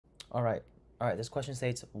All right. All right. This question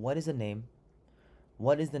states, what is the name?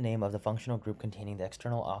 What is the name of the functional group containing the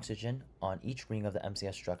external oxygen on each ring of the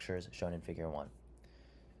MCS structures shown in Figure 1?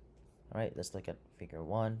 All right, let's look at Figure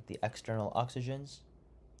 1. The external oxygens,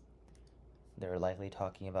 they're likely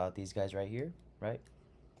talking about these guys right here, right?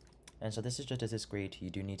 And so this is just a discrete. You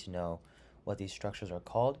do need to know what these structures are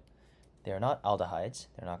called. They are not aldehydes.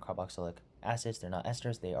 They're not carboxylic acids. They're not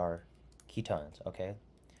esters. They are ketones, okay?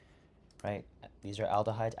 Right? These are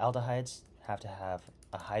aldehydes. Aldehydes have to have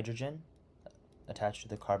a hydrogen attached to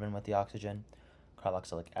the carbon with the oxygen.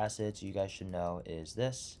 Carboxylic acids, you guys should know, is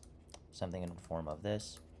this, something in the form of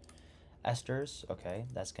this. Esters, okay,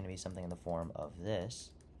 that's going to be something in the form of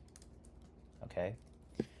this, okay.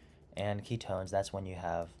 And ketones, that's when you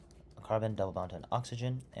have a carbon double bond to an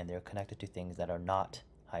oxygen, and they're connected to things that are not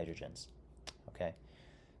hydrogens, okay,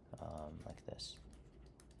 like this.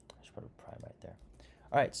 I should put a prime right there.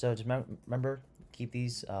 All right, so just remember, keep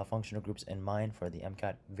these functional groups in mind for the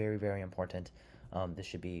MCAT. Very, very important. This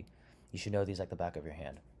should be, you should know these like the back of your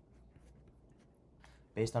hand.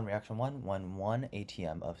 Based on reaction 1, when 1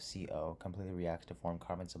 atm of CO completely reacts to form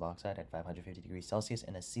carbon suboxide at 550 degrees Celsius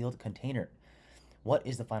in a sealed container, what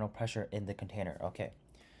is the final pressure in the container? Okay,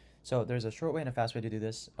 so there's a short way and a fast way to do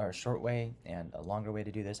this, or a short way and a longer way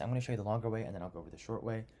to do this. I'm going to show you the longer way, and then I'll go over the short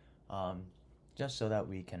way, just so that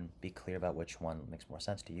we can be clear about which one makes more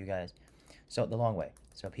sense to you guys. So the long way,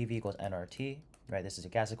 so PV equals nRT, right? This is a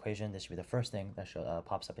gas equation. This should be the first thing that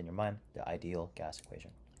pops up in your mind, the ideal gas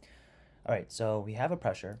equation. All right, so we have a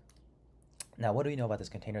pressure. Now, what do we know about this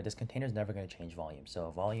container? This container is never going to change volume.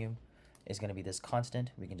 So volume is going to be this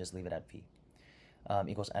constant. We can just leave it at V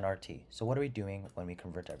equals nRT. So what are we doing when we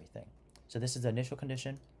convert everything? So this is the initial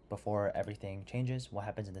condition before everything changes. What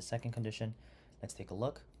happens in the second condition? Let's take a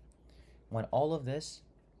look. When all of this,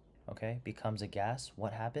 okay, becomes a gas,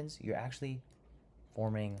 what happens? You're actually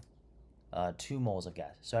forming 2 moles of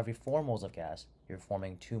gas. So every 4 moles of gas, you're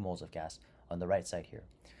forming 2 moles of gas on the right side here.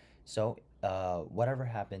 So whatever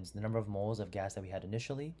happens, the number of moles of gas that we had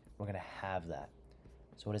initially, we're going to have that.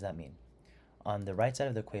 So what does that mean? On the right side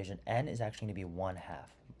of the equation, N is actually going to be 1/2,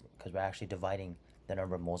 because we're actually dividing the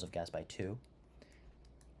number of moles of gas by 2.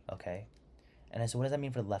 Okay? And so what does that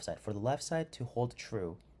mean for the left side? For the left side to hold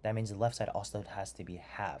true, that means the left side also has to be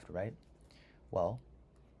halved, right? Well,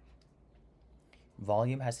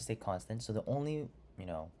 volume has to stay constant, so the only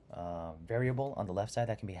variable on the left side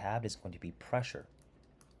that can be halved is going to be pressure.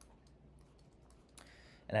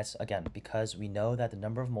 And that's, again, because we know that the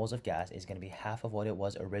number of moles of gas is going to be half of what it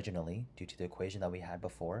was originally due to the equation that we had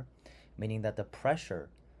before, meaning that the pressure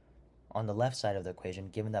on the left side of the equation,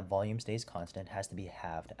 given that volume stays constant, has to be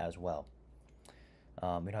halved as well. We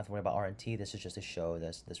don't have to worry about R and T. This is just to show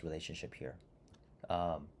this relationship here.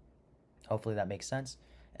 Hopefully that makes sense.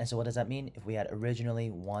 And so what does that mean? If we had originally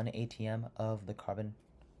 1 atm of the carbon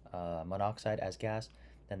monoxide as gas,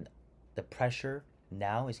 then the pressure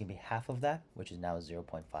now is going to be half of that, which is now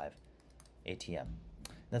 0.5 atm.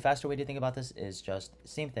 The faster way to think about this is just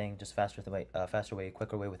same thing, just faster way,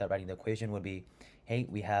 quicker way without writing the equation would be, hey,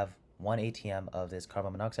 we have 1 atm of this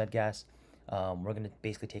carbon monoxide gas. We're going to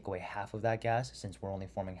basically take away half of that gas since we're only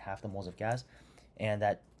forming half the moles of gas, and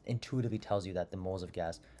that intuitively tells you that the moles of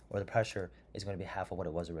gas or the pressure is going to be half of what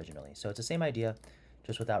it was originally. So it's the same idea,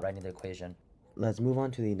 just without writing the equation. Let's move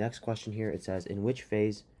on to the next question here. It says, in which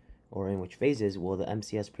phase or in which phases will the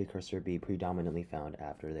MCS precursor be predominantly found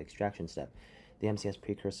after the extraction step? The MCS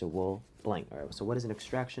precursor will blank. All right, so what is an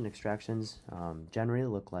extraction? Extractions generally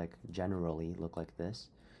look like this.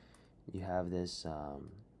 You have this,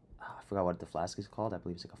 I forgot what the flask is called. I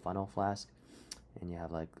believe it's like a funnel flask. And you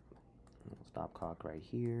have like stopcock right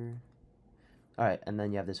here. All right, and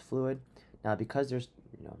then you have this fluid. Now, because there's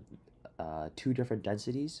 2 different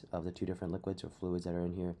densities of the 2 different liquids or fluids that are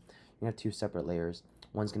in here, you have 2 separate layers.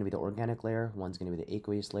 One's going to be the organic layer, one's going to be the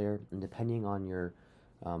aqueous layer, and depending on your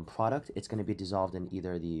product, it's going to be dissolved in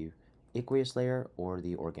either the aqueous layer or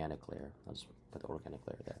the organic layer. I'll just put the organic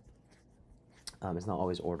layer there. It's not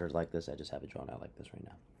always ordered like this. I just have it drawn out like this right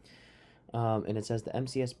now. And it says the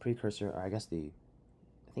MCS precursor, or I guess I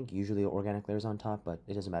think usually the organic layer is on top, but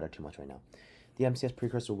it doesn't matter too much right now. The MCS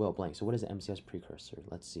precursor will blank. So what is the MCS precursor?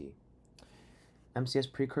 Let's see.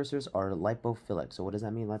 MCS precursors are lipophilic. So what does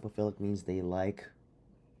that mean? Lipophilic means they like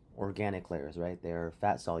organic layers, right? They're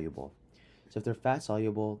fat soluble. So if they're fat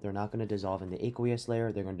soluble, they're not going to dissolve in the aqueous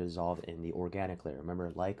layer. They're going to dissolve in the organic layer.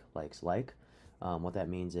 Remember, like likes like. What that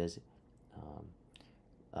means is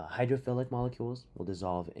hydrophilic molecules will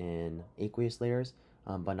dissolve in aqueous layers,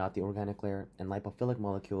 but not the organic layer. And lipophilic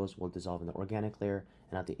molecules will dissolve in the organic layer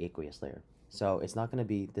and not the aqueous layer. So it's not going to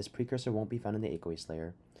be, this precursor won't be found in the aqueous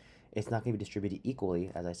layer. It's not going to be distributed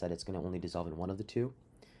equally. As I said, it's going to only dissolve in one of the two,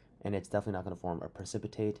 and it's definitely not going to form a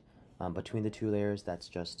precipitate between the two layers. That's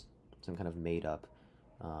just some kind of made up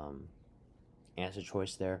answer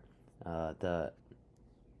choice there.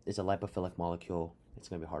 It's a lipophilic molecule. It's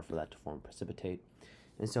going to be hard for that to form precipitate.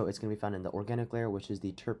 And so it's going to be found in the organic layer, which is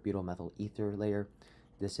the tert-butyl-methyl ether layer.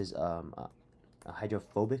 This is a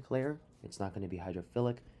hydrophobic layer. It's not going to be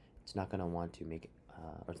hydrophilic. It's not going to want to make,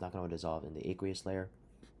 or it's not going to dissolve in the aqueous layer.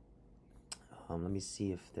 Let me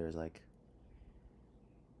see if there's like,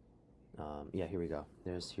 yeah, here we go.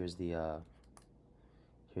 Here's the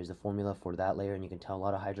formula for that layer, and you can tell a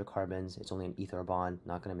lot of hydrocarbons. It's only an ether bond. It's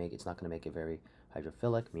not gonna make it very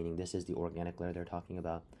hydrophilic, meaning this is the organic layer they're talking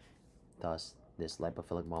about. Thus, this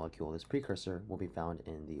lipophilic molecule, this precursor, will be found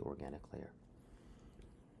in the organic layer.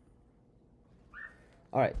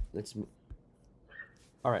 All right, let's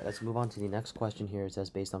move on to the next question here. It says,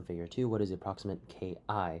 based on figure 2, what is the approximate Ki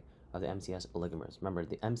of the MCS oligomers? Remember,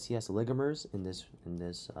 the MCS oligomers in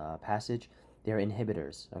this passage, they're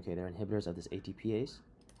inhibitors. Okay, they're inhibitors of this ATPase.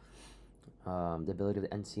 The ability of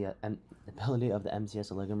the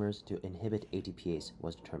MCS oligomers to inhibit ATPase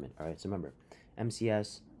was determined. All right, so remember,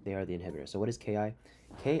 MCS, they are the inhibitors. So what is Ki?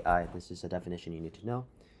 Ki, this is a definition you need to know,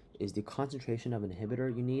 is the concentration of an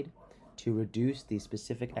inhibitor you need to reduce the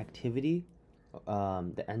specific activity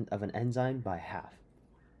of an enzyme by half.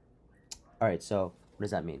 All right, so what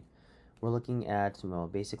does that mean? We're looking at, well,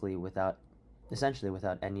 basically essentially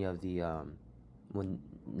without any of the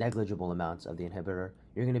negligible amounts of the inhibitor,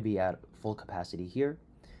 you're going to be at full capacity here.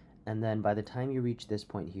 And then by the time you reach this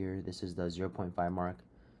point here, this is the 0.5 mark,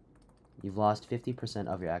 you've lost 50%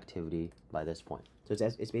 of your activity by this point. So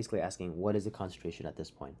it's basically asking, what is the concentration at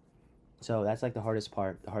this point? So that's like the hardest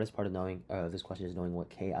part. The hardest part of knowing this question is knowing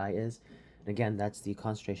what Ki is. And again, that's the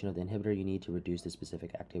concentration of the inhibitor you need to reduce the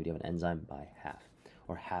specific activity of an enzyme by half,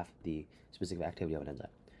 or half the specific activity of an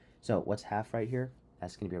enzyme. So what's half right here?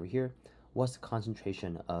 That's going to be over here. What's the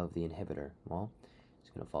concentration of the inhibitor? Well,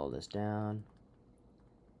 just going to follow this down.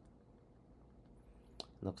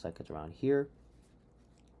 Looks like it's around here.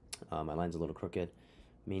 My line's a little crooked,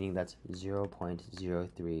 meaning that's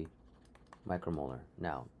 0.03 micromolar.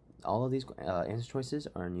 Now, all of these answer choices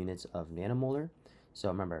are in units of nanomolar. So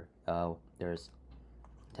remember, there's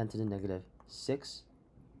 10 to the negative 6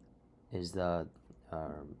 is the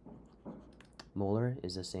molar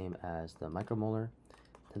is the same as the micromolar.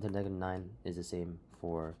 10 to the negative 9 is the same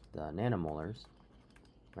for the nanomolars,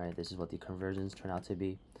 right? This is what the conversions turn out to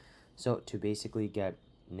be. So to basically get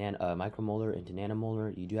micromolar into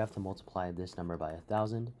nanomolar, you do have to multiply this number by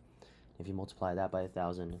 1,000. If you multiply that by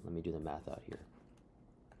 1,000, let me do the math out here.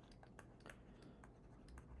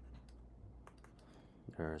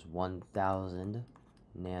 There's 1,000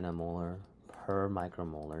 nanomolar per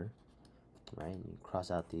micromolar, right? You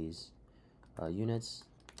cross out these units,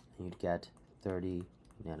 and you'd get 30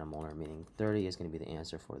 nanomolar, meaning 30 is going to be the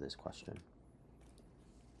answer for this question.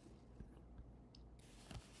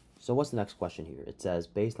 So what's the next question here? It says,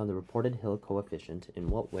 based on the reported Hill coefficient,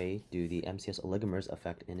 in what way do the MCS oligomers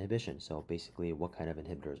affect inhibition? So basically, what kind of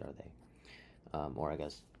inhibitors are they? Or I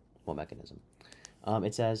guess, what mechanism?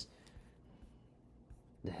 It says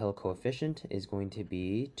the Hill coefficient is going to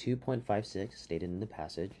be 2.56, stated in the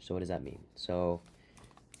passage. So what does that mean? So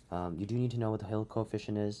you do need to know what the Hill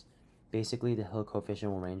coefficient is. Basically, the Hill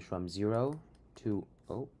coefficient will range from 0 to,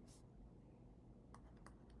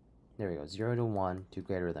 there we go, 0 to 1 to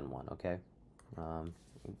greater than 1, okay?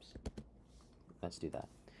 Oops. Let's do that.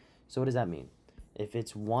 So what does that mean? If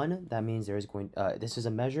it's 1, that means there is this is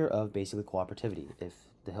a measure of basically cooperativity. If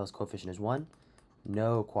the Hill's coefficient is 1,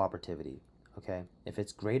 no cooperativity, okay? If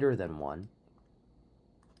it's greater than 1,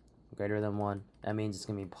 that means it's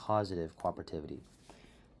going to be positive cooperativity.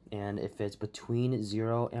 And if it's between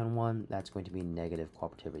 0 and 1, that's going to be negative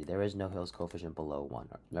cooperativity. There is no Hill's coefficient below 1,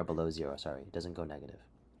 or below 0, sorry. It doesn't go negative.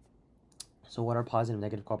 So what are positive and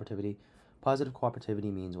negative cooperativity? Positive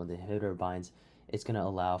cooperativity means when the inhibitor binds, it's going to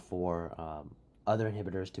allow for other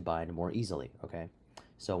inhibitors to bind more easily, okay?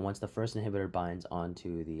 So once the first inhibitor binds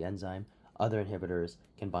onto the enzyme, other inhibitors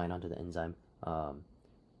can bind onto the enzyme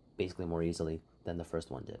basically more easily than the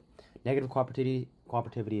first one did. Negative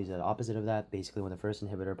cooperativity is the opposite of that. Basically, when the first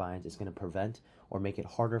inhibitor binds, it's going to prevent or make it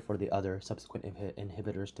harder for the other subsequent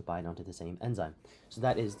inhibitors to bind onto the same enzyme. So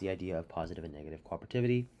that is the idea of positive and negative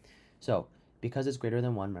cooperativity. So because it's greater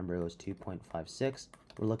than 1, remember it was 2.56,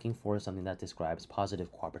 we're looking for something that describes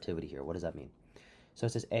positive cooperativity here. What does that mean? So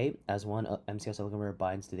it says A, as one MCS oligomer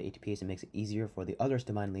binds to the ATPase, it makes it easier for the others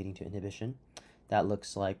to bind, leading to inhibition. That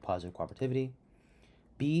looks like positive cooperativity.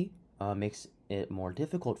 B, makes it more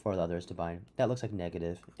difficult for the others to bind. That looks like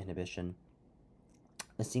negative inhibition.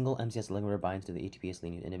 a single MCS ligand binds to the ATPase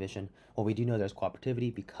ligand inhibition. Well, we do know there's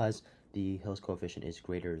cooperativity because the Hill's coefficient is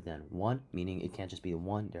greater than 1, meaning it can't just be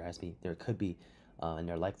 1. There could be, and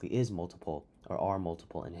there likely is multiple, or are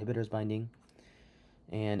multiple inhibitors binding.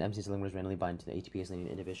 And MCS ligands randomly bind to the ATPase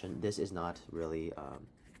ligand inhibition. This is not really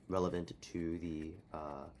relevant to the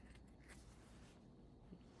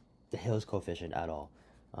Hill's coefficient at all.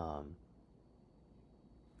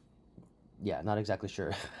 Yeah, not exactly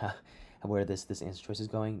sure where this answer choice is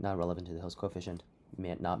going. Not relevant to the Hill's coefficient,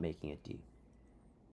 not making it D.